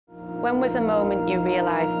When was a moment you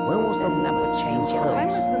realised something that would change your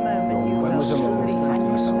life? When was the moment you When was a moment you felt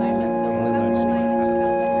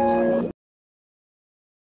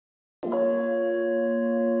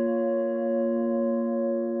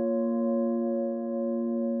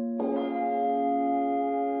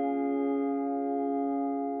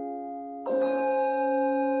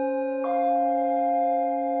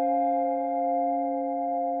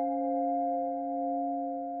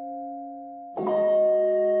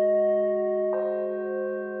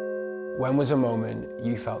When was a moment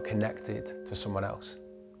you felt connected to someone else?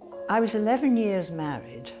 I was 11 years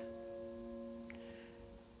married,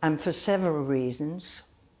 and for several reasons,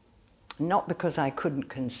 not because I couldn't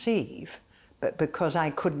conceive, but because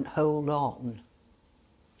I couldn't hold on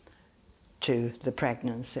to the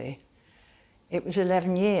pregnancy. It was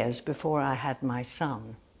 11 years before I had my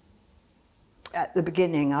son. At the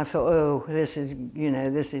beginning I thought, oh, this is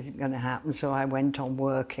going to happen, so I went on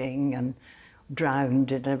working and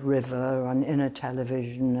drowned in a river and in a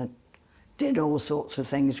television and did all sorts of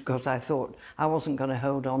things because I thought I wasn't going to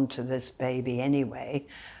hold on to this baby anyway.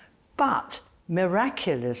 But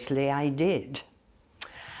miraculously I did.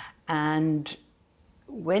 And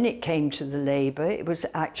when it came to the labour, it was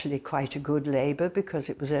actually quite a good labour because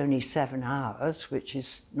it was only 7 hours, which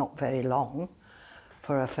is not very long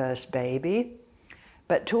for a first baby.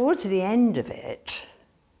 But towards the end of it,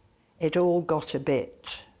 it all got a bit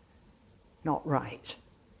not right.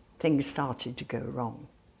 Things started to go wrong.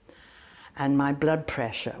 And my blood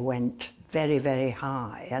pressure went very, very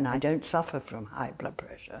high, and I don't suffer from high blood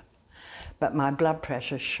pressure. But my blood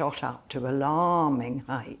pressure shot up to alarming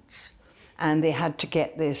heights. And they had to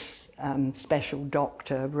get this special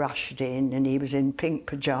doctor rushed in, and he was in pink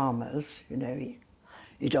pyjamas. You know,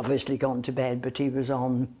 he'd obviously gone to bed, but he was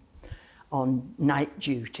on night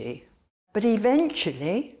duty. But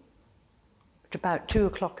eventually, at about 2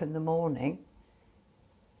 o'clock in the morning,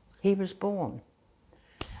 he was born.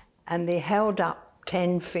 And they held up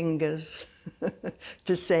 10 fingers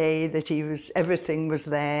to say that everything was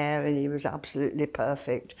there and he was absolutely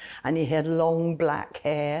perfect. And he had long black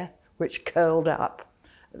hair, which curled up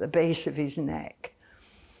at the base of his neck.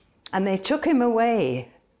 And they took him away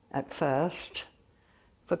at first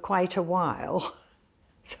for quite a while.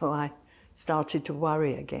 So I started to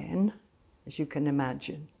worry again, as you can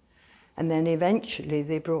imagine. And then eventually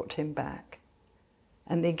they brought him back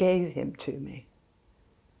and they gave him to me.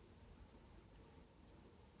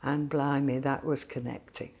 And blimey, that was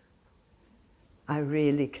connecting. I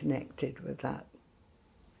really connected with that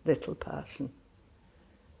little person.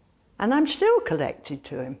 And I'm still connected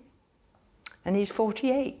to him. And he's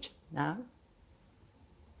 48 now.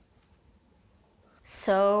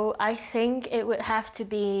 So I think it would have to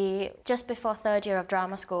be just before 3rd year of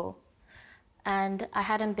drama school. And I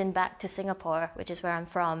hadn't been back to Singapore, which is where I'm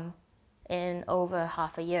from, in over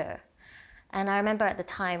half a year. And I remember at the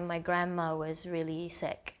time my grandma was really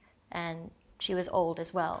sick and she was old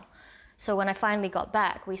as well. So when I finally got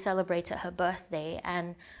back, we celebrated her birthday,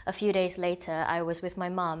 and a few days later I was with my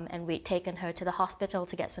mum and we'd taken her to the hospital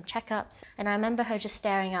to get some checkups. And I remember her just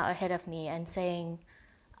staring out ahead of me and saying,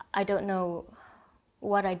 I don't know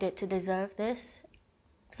what I did to deserve this,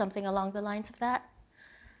 something along the lines of that.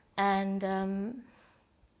 And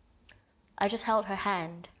I just held her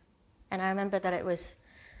hand, and I remember that it was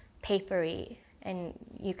papery and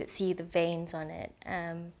you could see the veins on it,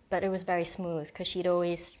 but it was very smooth because she'd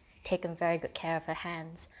always taken very good care of her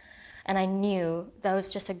hands. And I knew that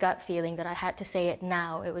was just a gut feeling that I had to say it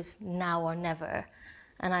now. It was now or never.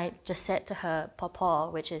 And I just said to her,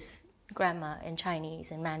 Papa, which is grandma in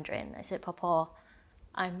Chinese and Mandarin. I said, Papa,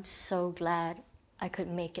 I'm so glad I could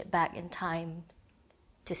make it back in time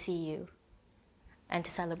to see you and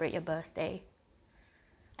to celebrate your birthday.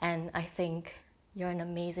 And I think you're an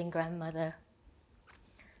amazing grandmother.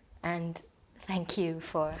 And thank you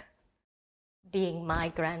for being my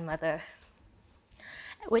grandmother.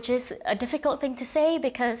 Which is a difficult thing to say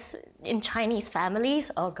because in Chinese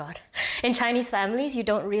families, oh God, in Chinese families, you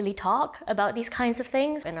don't really talk about these kinds of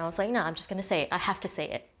things. And I was like, no, I'm just gonna say it. I have to say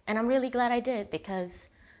it. And I'm really glad I did because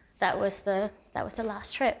that was the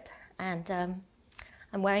last trip. And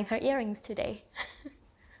I'm wearing her earrings today.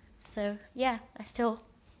 So yeah,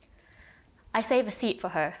 I save a seat for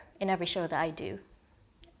her in every show that I do.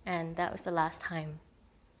 And that was the last time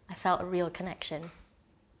I felt a real connection.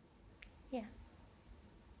 Yeah.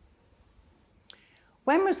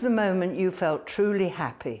 When was the moment you felt truly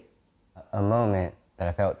happy? A moment that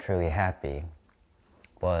I felt truly happy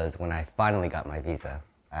was when I finally got my visa.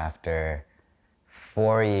 After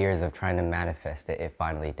 4 years of trying to manifest it, it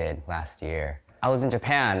finally did last year. I was in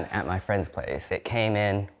Japan at my friend's place. It came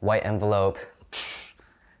in, white envelope,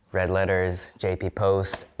 red letters, JP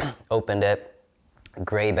Post, opened it,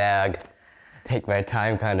 gray bag, take my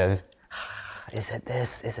time kind of, is it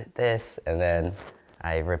this, is it this? And then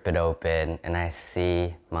I rip it open and I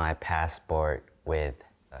see my passport with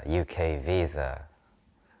a UK visa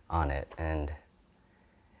on it. And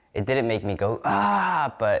it didn't make me go,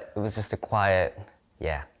 ah, but it was just a quiet,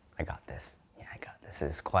 yeah, I got this. Yeah, I got this.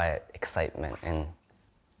 It's quiet excitement. And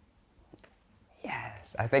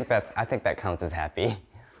yes, I think that counts as happy.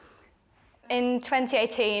 In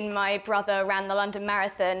 2018, my brother ran the London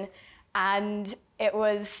Marathon, and it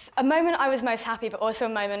was a moment I was most happy, but also a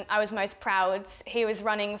moment I was most proud. He was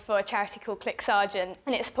running for a charity called Click Sargent,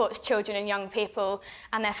 and it supports children and young people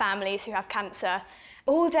and their families who have cancer.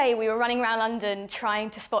 All day we were running around London trying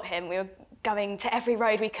to spot him. We were going to every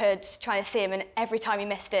road we could, trying to see him, and every time we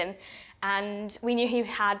missed him. And we knew he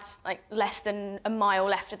had like less than a mile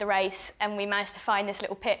left of the race, and we managed to find this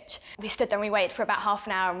little pitch. We stood there and we waited for about half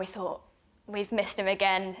an hour, and we thought, we've missed him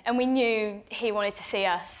again. And we knew he wanted to see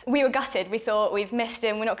us. We were gutted. We thought, we've missed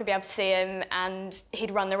him, we're not going to be able to see him, and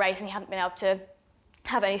he'd run the race and he hadn't been able to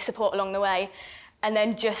have any support along the way. And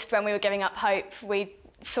then just when we were giving up hope, we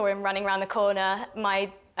saw him running around the corner.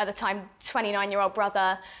 My, at the time, 29-year-old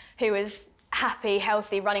brother, who was happy,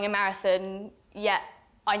 healthy, running a marathon, yet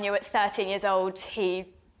I knew at 13 years old he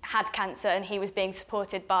had cancer and he was being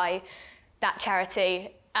supported by that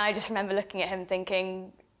charity. And I just remember looking at him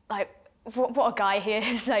thinking, like, what a guy he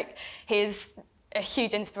is. Like, he is a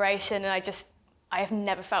huge inspiration, and I have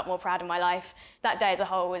never felt more proud in my life. That day as a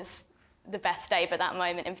whole was the best day, but that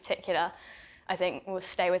moment in particular, I think, will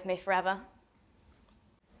stay with me forever.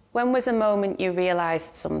 When was a moment you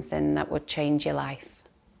realised something that would change your life?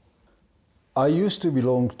 I used to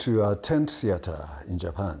belong to a tent theatre in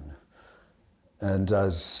Japan, and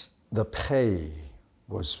as the pay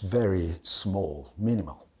was very small,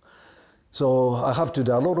 minimal, so I have to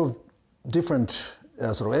do a lot of different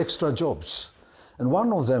sort of extra jobs. And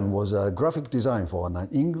one of them was graphic design for an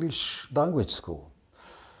English language school.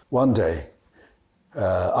 One day,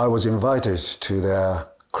 I was invited to their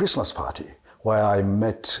Christmas party, where I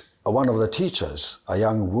met one of the teachers, a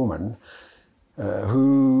young woman,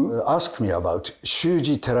 who asked me about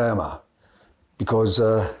Shuji Terayama, because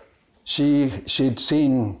she'd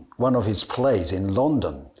seen one of his plays in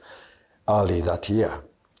London early that year.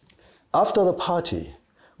 After the party,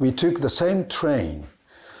 we took the same train,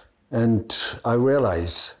 and I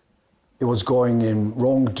realized it was going in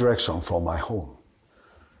wrong direction for my home.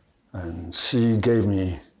 And she gave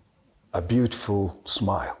me a beautiful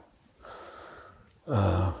smile.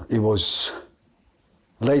 It was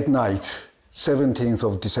late night, 17th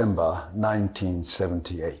of December,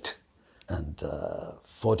 1978. And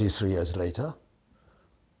 43 years later,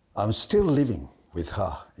 I'm still living with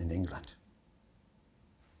her in England.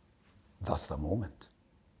 That's the moment.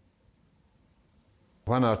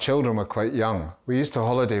 When our children were quite young, we used to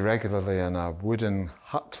holiday regularly in a wooden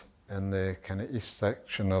hut in the kind of east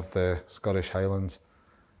section of the Scottish Highlands.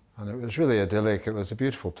 And it was really idyllic. It was a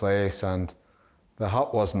beautiful place, and the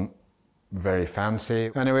hut wasn't very fancy.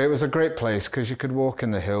 Anyway, it was a great place because you could walk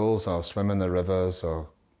in the hills or swim in the rivers or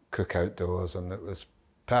cook outdoors, and it was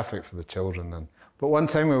perfect for the children. But one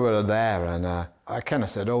time we were there, and I kind of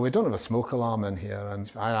said, oh, we don't have a smoke alarm in here.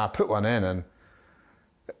 And I put one in, and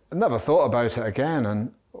I never thought about it again.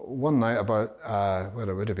 And one night about, well,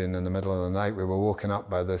 it would have been in the middle of the night, we were woken up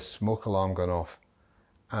by this smoke alarm going off.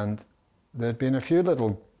 And there'd been a few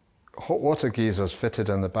little hot water geysers fitted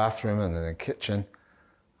in the bathroom and in the kitchen.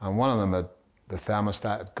 And one of them, the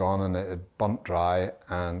thermostat had gone and it had burnt dry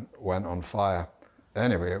and went on fire.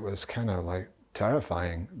 Anyway, it was kind of like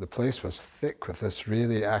terrifying. The place was thick with this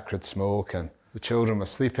really acrid smoke, and the children were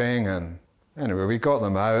sleeping. And anyway, we got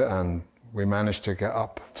them out, and we managed to get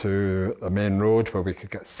up to the main road where we could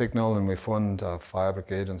get signal, and we phoned a fire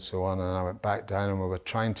brigade and so on. And I went back down, and we were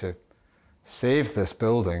trying to save this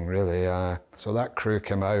building, really. So that crew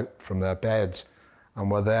came out from their beds and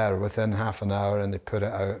were there within half an hour, and they put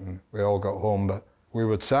it out, and we all got home. But we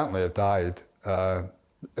would certainly have died,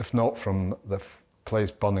 if not from the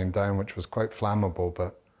place burning down, which was quite flammable,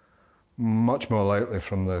 but much more likely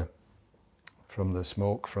from the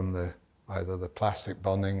smoke, from either the plastic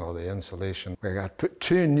burning or the insulation. We had put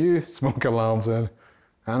 2 new smoke alarms in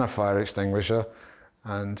and a fire extinguisher,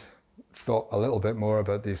 and thought a little bit more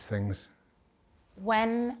about these things.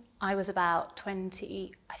 When I was about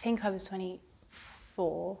 20, I think I was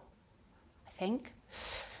 24, I think.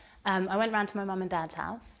 I went round to my mum and dad's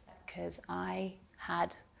house because I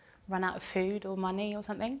had run out of food or money or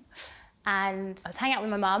something. And I was hanging out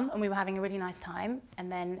with my mum, and we were having a really nice time. And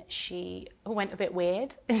then she went a bit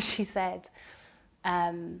weird, and she said,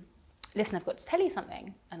 listen, I've got to tell you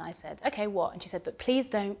something. And I said, okay, what? And she said, but please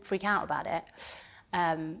don't freak out about it.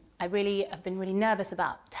 I've been really nervous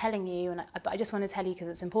about telling you, but I just want to tell you because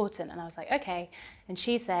it's important. And I was like, okay. And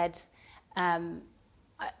she said,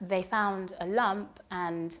 they found a lump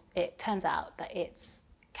and it turns out that it's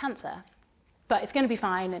cancer, but it's going to be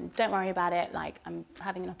fine and don't worry about it. Like, I'm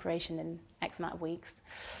having an operation in X amount of weeks.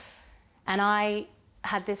 And I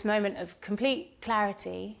had this moment of complete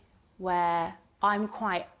clarity where I'm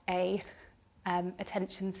quite a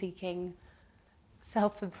attention-seeking,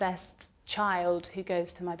 self-obsessed child who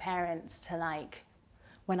goes to my parents to, like,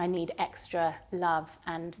 when I need extra love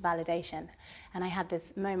and validation. And I had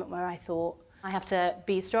this moment where I thought, I have to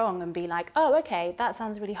be strong and be like, oh, okay, that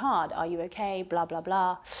sounds really hard. Are you okay? Blah, blah,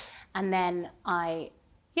 blah. And then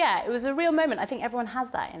it was a real moment. I think everyone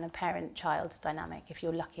has that in a parent-child dynamic, if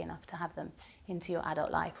you're lucky enough to have them into your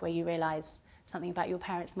adult life, where you realise something about your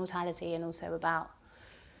parents' mortality and also about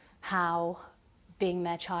how being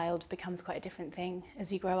their child becomes quite a different thing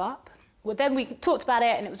as you grow up. Well, then we talked about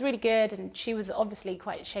it and it was really good, and she was obviously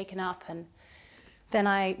quite shaken up, and then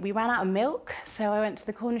we ran out of milk, so I went to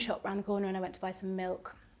the corner shop around the corner and I went to buy some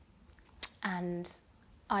milk, and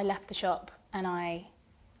I left the shop and I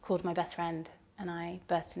called my best friend and I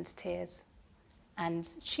burst into tears, and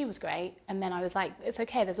she was great. And then I was like, it's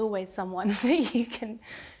okay, there's always someone that you can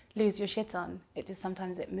lose your shit on. It just,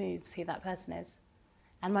 sometimes it moves who that person is.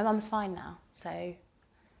 And my mum's fine now, so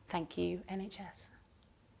thank you, NHS.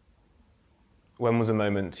 When was a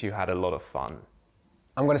moment you had a lot of fun?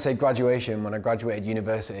 I'm going to say graduation. When I graduated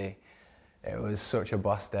university, it was such a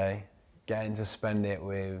boss day. Getting to spend it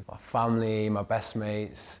with my family, my best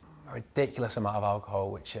mates, a ridiculous amount of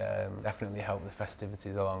alcohol, which definitely helped the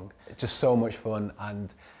festivities along. Just so much fun,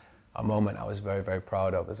 and a moment I was very, very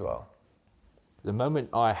proud of as well. The moment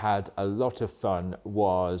I had a lot of fun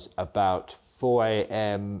was about 4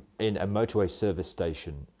 a.m. in a motorway service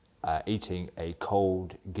station, eating a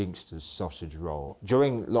cold Gangster's sausage roll.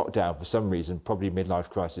 During lockdown, for some reason, probably midlife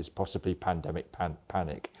crisis, possibly pandemic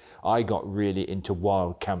panic, I got really into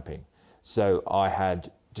wild camping. So I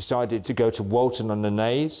had decided to go to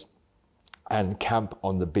Walton-on-the-Naze and camp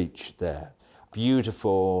on the beach there.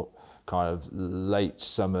 Beautiful kind of late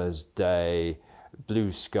summer's day,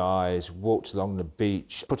 blue skies, walked along the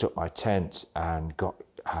beach, put up my tent and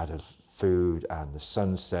had a food and the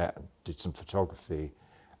sunset, and did some photography,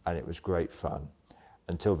 and it was great fun.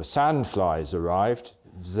 Until the sandflies arrived.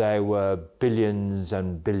 There were billions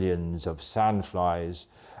and billions of sandflies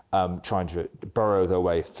trying to burrow their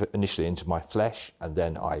way initially into my flesh, and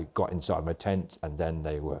then I got inside my tent, and then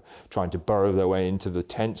they were trying to burrow their way into the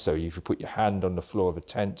tent. So if you put your hand on the floor of a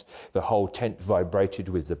tent, the whole tent vibrated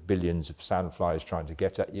with the billions of sandflies trying to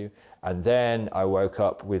get at you. And then I woke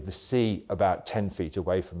up with the sea about 10 feet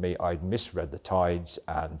away from me. I'd misread the tides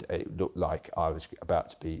and it looked like I was about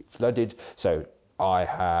to be flooded. So I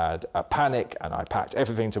had a panic and I packed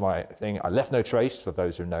everything to my thing. I left no trace, for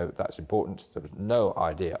those who know that's important. There was no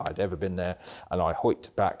idea I'd ever been there. And I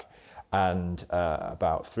hoiked back, and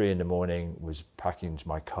about 3 in the morning was packing into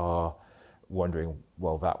my car, wondering,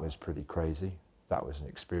 well, that was pretty crazy. That was an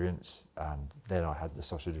experience. And then I had the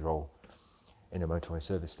sausage roll in a motorway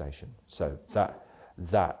service station. So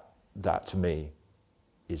that to me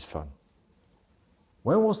is fun.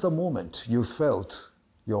 When was the moment you felt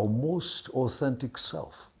your most authentic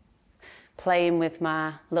self? Playing with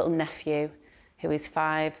my little nephew, who is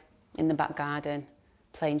 5, in the back garden,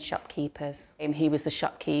 playing shopkeepers. He was the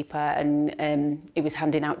shopkeeper, and he was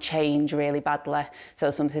handing out change really badly. So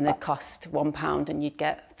something that cost £1 and you'd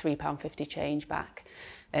get £3.50 change back.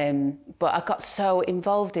 But I got so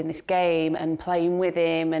involved in this game and playing with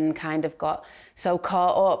him, and kind of got so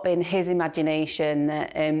caught up in his imagination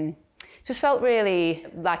that just felt really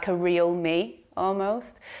like a real me.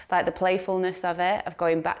 Almost like the playfulness of it, of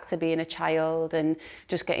going back to being a child and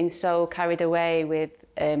just getting so carried away with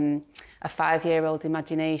a 5-year-old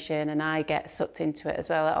imagination, and I get sucked into it as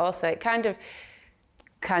well. Also, it kind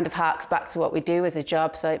of harks back to what we do as a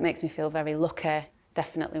job, so it makes me feel very lucky.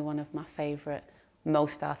 Definitely one of my favourite,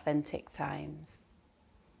 most authentic times.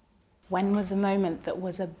 When was a moment that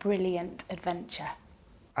was a brilliant adventure?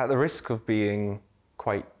 At the risk of being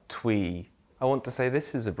quite twee, I want to say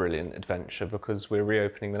this is a brilliant adventure because we're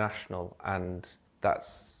reopening the National, and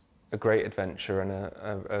that's a great adventure and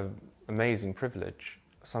an amazing privilege.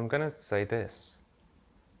 So I'm going to say this,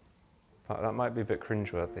 but that might be a bit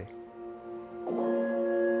cringeworthy.